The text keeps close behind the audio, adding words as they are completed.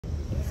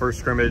first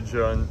scrimmage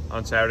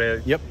on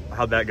Saturday. Yep.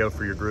 How'd that go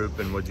for your group,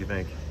 and what'd you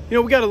think? You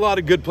know, we got a lot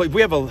of good plays.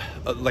 We have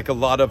a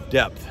lot of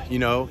depth, you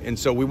know, and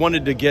so we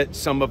wanted to get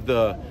some of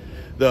the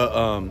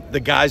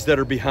guys that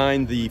are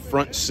behind the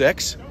front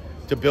six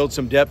to build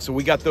some depth. So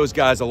we got those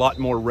guys a lot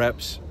more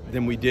reps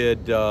than we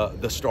did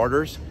the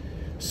starters.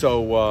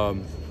 So,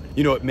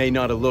 you know, it may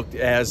not have looked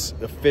as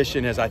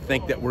efficient as I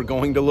think that we're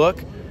going to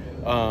look,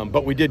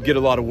 but we did get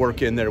a lot of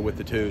work in there with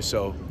the two.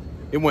 So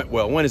it went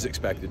well, went as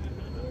expected.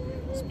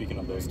 Speaking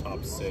of those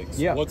top six,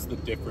 yeah. What's the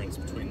difference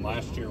between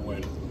last year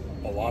when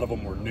a lot of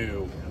them were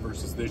new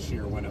versus this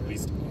year when at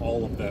least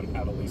all of them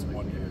have at least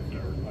 1 year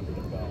here under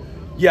their belt?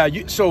 Yeah,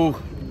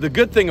 so the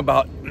good thing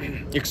about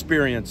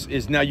experience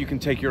is now you can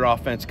take your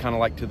offense kind of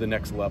like to the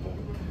next level.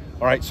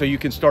 All right, so you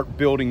can start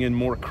building in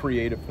more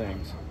creative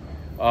things.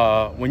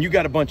 When you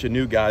got a bunch of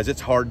new guys,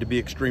 it's hard to be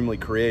extremely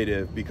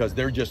creative because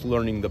they're just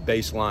learning the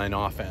baseline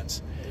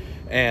offense.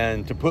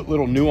 And to put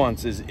little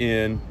nuances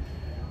in,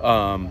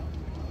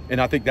 and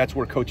I think that's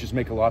where coaches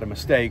make a lot of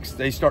mistakes,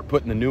 they start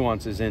putting the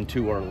nuances in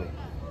too early.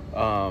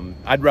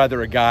 I'd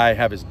rather a guy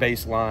have his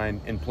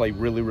baseline and play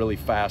really, really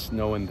fast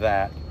knowing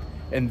that,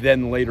 and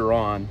then later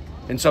on,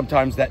 and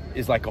sometimes that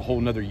is like a whole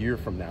nother year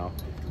from now,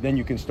 then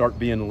you can start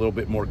being a little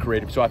bit more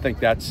creative. So I think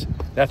that's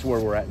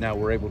where we're at now.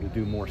 We're able to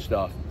do more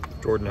stuff.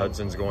 Jordan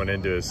Hudson's going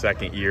into his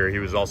second year. He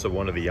was also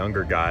one of the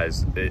younger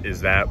guys.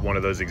 Is that one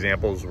of those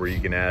examples where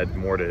you can add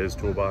more to his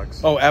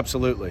toolbox? Oh,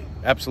 absolutely.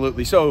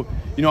 Absolutely. So,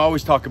 you know, I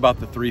always talk about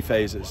the 3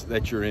 phases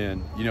that you're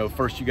in. You know,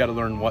 first you got to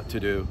learn what to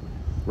do,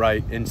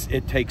 right? And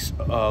it takes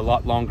a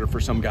lot longer for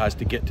some guys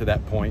to get to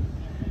that point.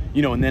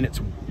 You know, and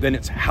then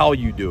it's how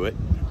you do it.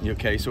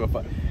 Okay, so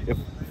if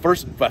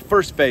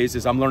first phase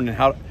is I'm learning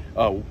how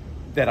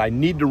that I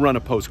need to run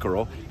a post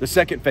curl. The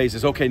second phase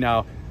is, okay,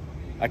 now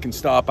I can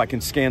stop, I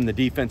can scan the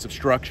defensive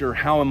structure.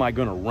 How am I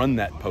going to run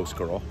that post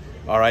curl?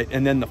 All right,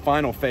 and then the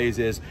final phase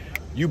is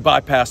you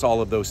bypass all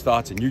of those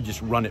thoughts and you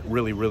just run it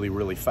really, really,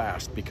 really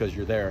fast because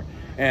you're there.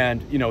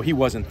 And, you know, he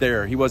wasn't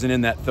there. He wasn't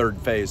in that third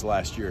phase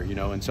last year, you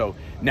know, and so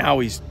now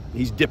he's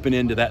dipping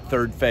into that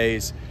third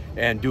phase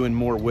and doing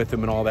more with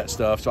him and all that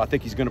stuff. So I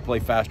think he's going to play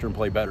faster and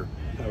play better.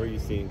 How are you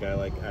seeing a guy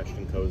like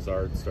Ashton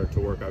Cozart start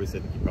to work? Obviously,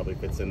 I think he probably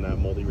fits in that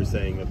mold you were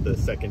saying of the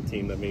second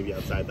team that maybe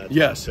outside that.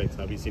 Yes. How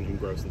have you seen him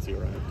grow since he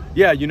arrived?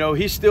 Yeah, you know,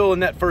 he's still in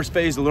that first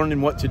phase of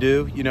learning what to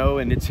do, you know,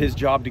 and it's his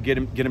job to get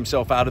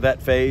himself out of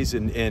that phase,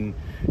 and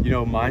you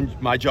know,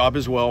 my job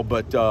as well.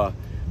 But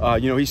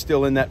you know, he's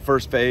still in that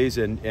first phase,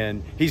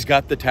 and he's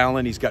got the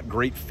talent. He's got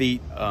great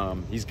feet.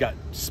 He's got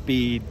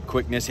speed,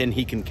 quickness, and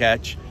he can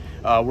catch.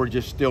 We're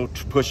just still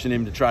pushing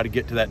him to try to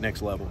get to that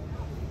next level.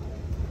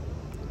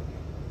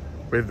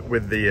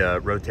 With the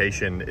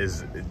rotation,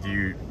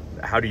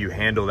 how do you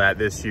handle that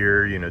this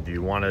year? You know, do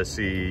you want to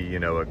see, you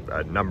know,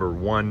 a number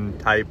 1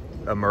 type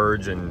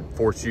emerge and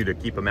force you to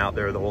keep him out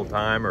there the whole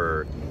time,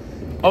 or?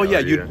 Oh yeah,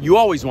 you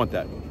always want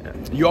that. Yeah.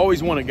 You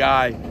always want a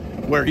guy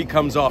where he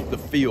comes off the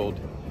field,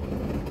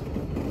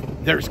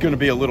 there's going to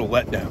be a little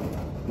letdown,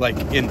 like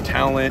in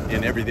talent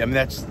and everything. I mean,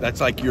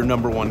 that's like your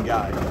number 1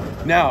 guy.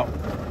 Now,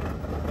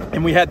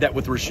 and we had that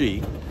with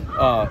Rasheed.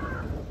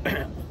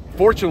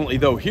 Fortunately,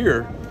 though,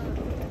 here,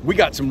 we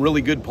got some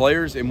really good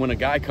players, and when a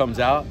guy comes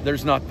out,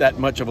 there's not that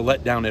much of a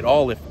letdown at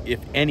all, if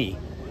any.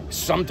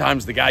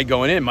 Sometimes the guy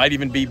going in might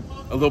even be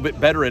a little bit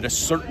better at a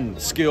certain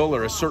skill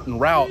or a certain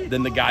route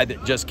than the guy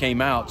that just came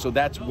out. So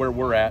that's where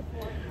we're at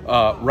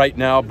right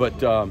now.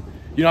 But,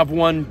 you know, I've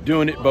won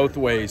doing it both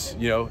ways.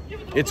 You know,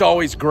 it's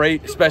always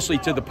great, especially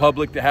to the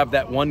public, to have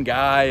that one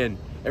guy and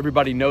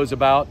everybody knows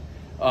about.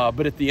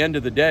 But at the end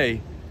of the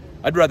day,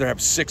 I'd rather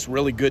have 6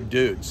 really good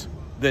dudes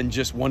than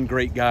just one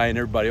great guy and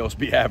everybody else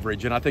be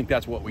average, and I think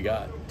that's what we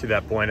got. To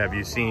that point, have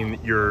you seen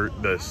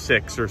the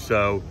 6 or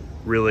so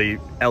really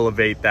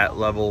elevate that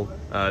level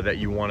that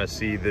you want to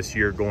see this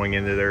year going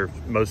into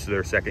most of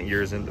their second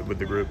years with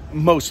the group?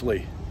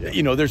 Mostly.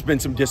 You know, there's been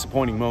some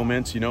disappointing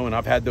moments, you know, and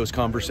I've had those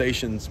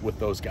conversations with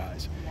those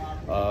guys,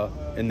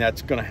 and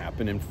that's going to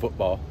happen in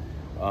football.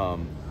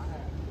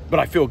 But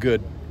I feel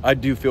good. I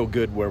do feel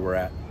good where we're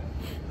at.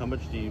 How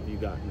much have you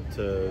gotten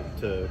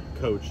to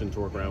coach and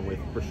to work around with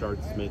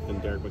Brashard Smith and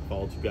Derek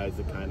McFall, 2 guys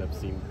that kind of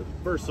seem pretty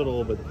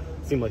versatile, but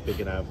seem like they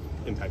could have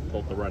impact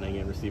both the running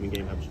and receiving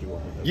game? How much do you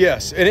work with them?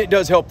 Yes, and it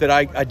does help that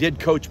I did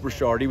coach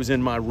Brashard. He was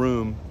in my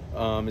room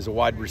as a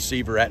wide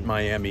receiver at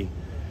Miami,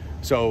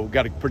 so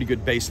got a pretty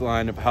good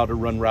baseline of how to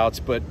run routes.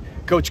 But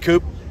Coach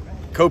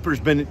Cooper's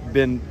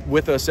been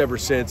with us ever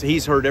since.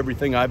 He's heard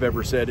everything I've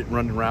ever said at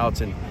running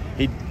routes, and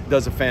he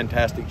does a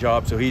fantastic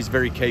job. So he's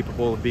very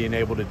capable of being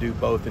able to do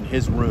both in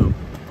his room.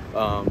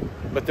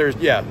 But there's,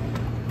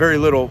 very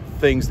little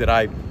things that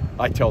I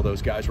tell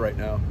those guys right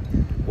now.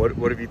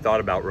 What have you thought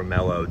about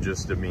Romello?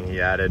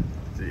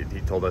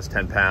 He told us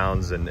 10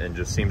 pounds and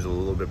just seems a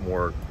little bit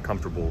more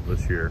comfortable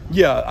this year.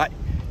 Yeah,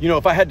 you know,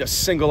 if I had to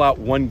single out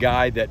one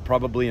guy that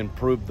probably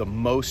improved the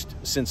most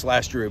since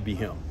last year, it would be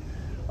him.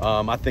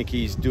 I think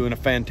he's doing a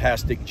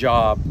fantastic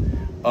job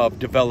of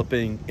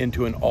developing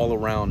into an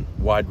all-around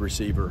wide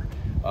receiver.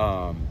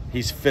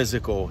 He's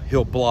physical,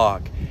 he'll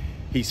block,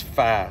 he's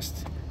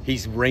fast,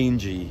 He's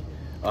rangy.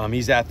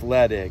 He's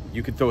athletic.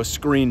 You can throw a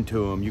screen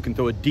to him. You can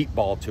throw a deep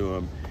ball to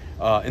him.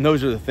 And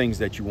those are the things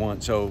that you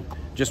want. So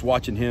just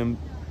watching him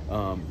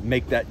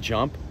make that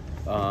jump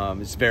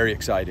is very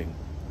exciting.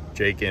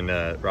 Jake and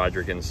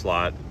Roderick in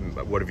slot,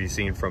 what have you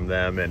seen from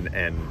them?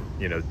 And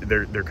you know,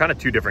 they're kind of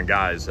two different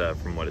guys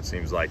from what it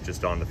seems like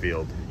just on the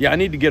field. Yeah, I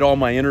need to get all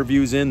my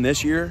interviews in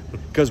this year,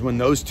 because when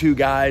those two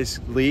guys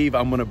leave,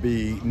 I'm going to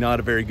be not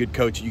a very good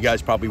coach. You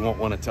guys probably won't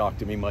want to talk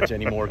to me much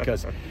anymore,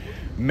 because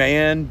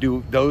man,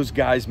 do those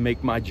guys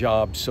make my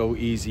job so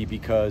easy,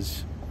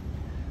 because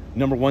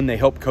number one, they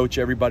help coach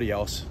everybody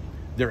else.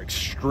 They're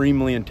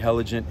extremely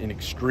intelligent and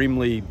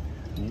extremely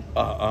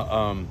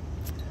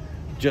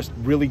just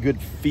really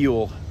good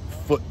feel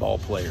football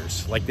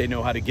players. Like, they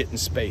know how to get in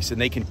space,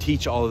 and they can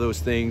teach all of those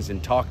things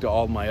and talk to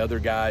all my other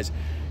guys,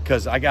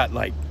 because I got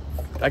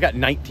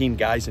 19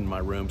 guys in my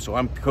room, so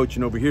I'm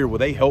coaching over here. Well,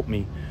 they help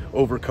me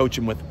over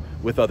coaching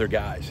with other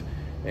guys,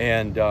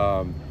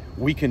 and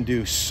we can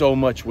do so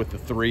much with the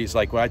threes.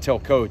 Like, when I tell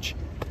coach,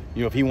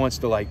 you know, if he wants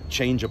to like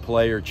change a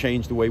play or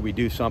change the way we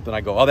do something,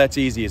 I go, oh, that's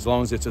easy as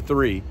long as it's a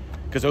three,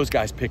 because those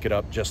guys pick it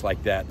up just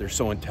like that. They're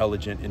so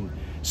intelligent and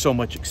so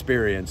much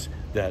experience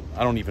that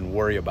I don't even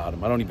worry about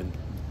them. I don't even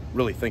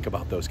really think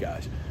about those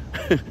guys.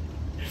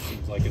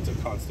 Seems like it's a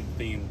constant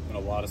theme in a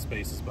lot of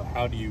spaces, but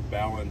how do you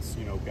balance,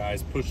 you know,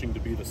 guys pushing to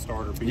be the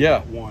starter, being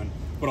that one,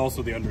 but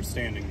also the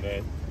understanding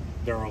that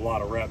there are a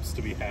lot of reps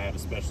to be had,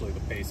 especially the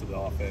pace of the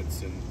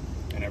offense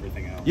and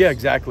everything else? Yeah,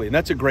 exactly. And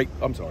that's a great,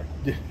 I'm sorry,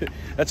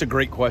 that's a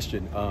great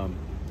question.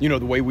 You know,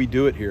 the way we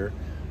do it here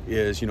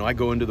is, you know, I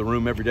go into the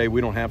room every day.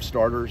 We don't have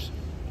starters.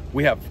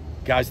 We have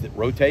guys that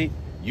rotate.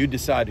 You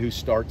decide who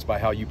starts by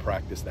how you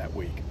practice that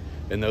week.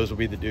 And those will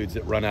be the dudes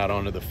that run out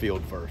onto the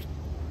field first.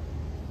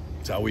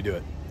 That's how we do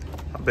it.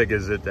 How big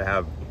is it to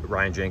have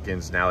Ryan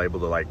Jenkins now able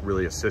to like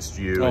really assist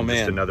you and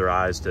just another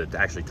eyes to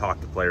actually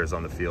talk to players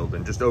on the field,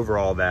 and just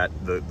overall that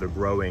the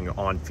growing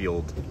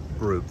on-field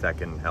group that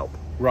can help?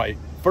 Right.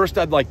 First,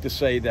 I'd like to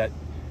say that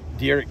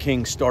De'Aaron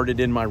King started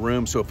in my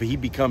room, so if he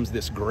becomes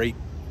this great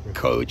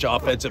coach,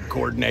 offensive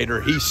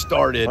coordinator, he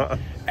started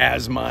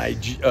as my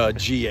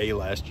GA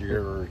last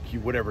year, or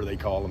whatever they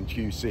call him,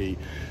 QC.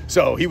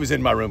 So he was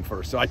in my room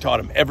first. So I taught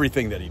him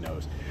everything that he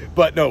knows.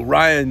 But no,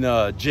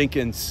 Ryan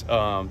Jenkins,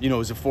 you know,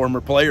 is a former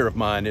player of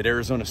mine at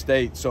Arizona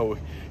State. So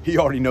he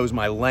already knows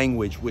my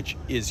language, which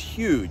is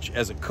huge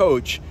as a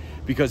coach,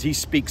 because he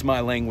speaks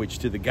my language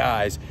to the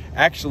guys.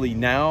 Actually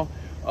now,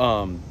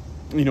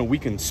 you know, we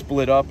can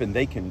split up and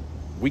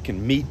we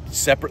can meet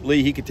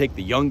separately. He could take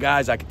the young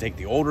guys, I could take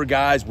the older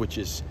guys, which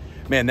is,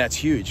 man, that's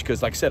huge,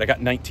 because like I said, I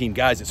got 19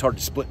 guys. It's hard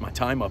to split my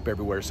time up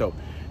everywhere. So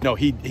no,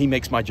 he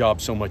makes my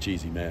job so much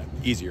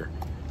easier.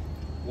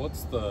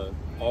 What's the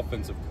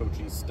offensive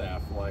coaching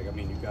staff like? I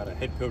mean, you've got a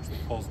head coach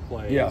that calls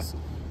plays. Yeah.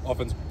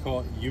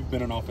 You've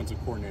been an offensive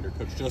coordinator.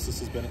 Coach Justice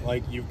has been,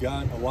 like, you've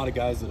got a lot of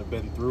guys that have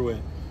been through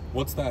it.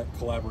 What's that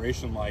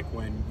collaboration like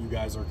when you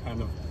guys are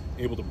kind of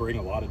able to bring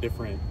a lot of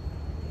different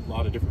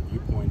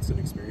viewpoints and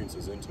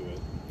experiences into it?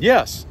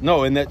 Yes.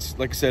 No, and that's,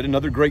 like I said,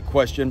 another great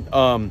question,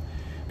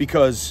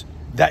 because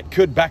that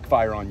could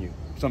backfire on you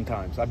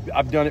sometimes.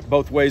 I've done it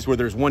both ways, where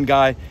there's one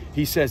guy,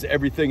 he says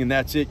everything and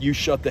that's it. You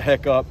shut the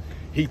heck up.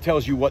 He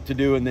tells you what to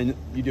do and then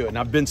you do it. And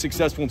I've been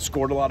successful and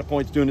scored a lot of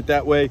points doing it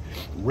that way.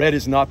 Red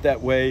is not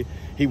that way.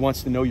 He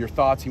wants to know your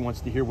thoughts. He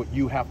wants to hear what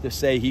you have to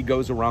say. He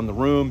goes around the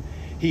room.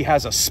 He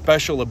has a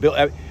special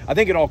ability. I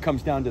think it all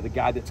comes down to the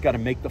guy that's got to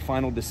make the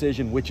final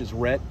decision, which is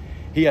Rhett.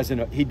 He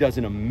does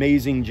an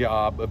amazing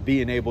job of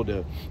being able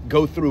to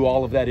go through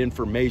all of that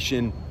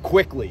information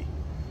quickly,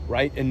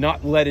 right? And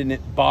not letting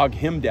it bog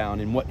him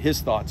down in what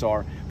his thoughts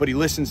are, but he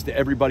listens to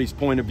everybody's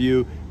point of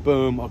view.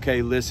 Boom,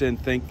 okay, listen,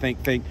 think,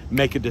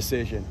 make a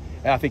decision.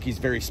 And I think he's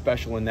very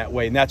special in that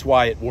way, and that's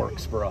why it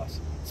works for us.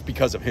 It's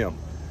because of him.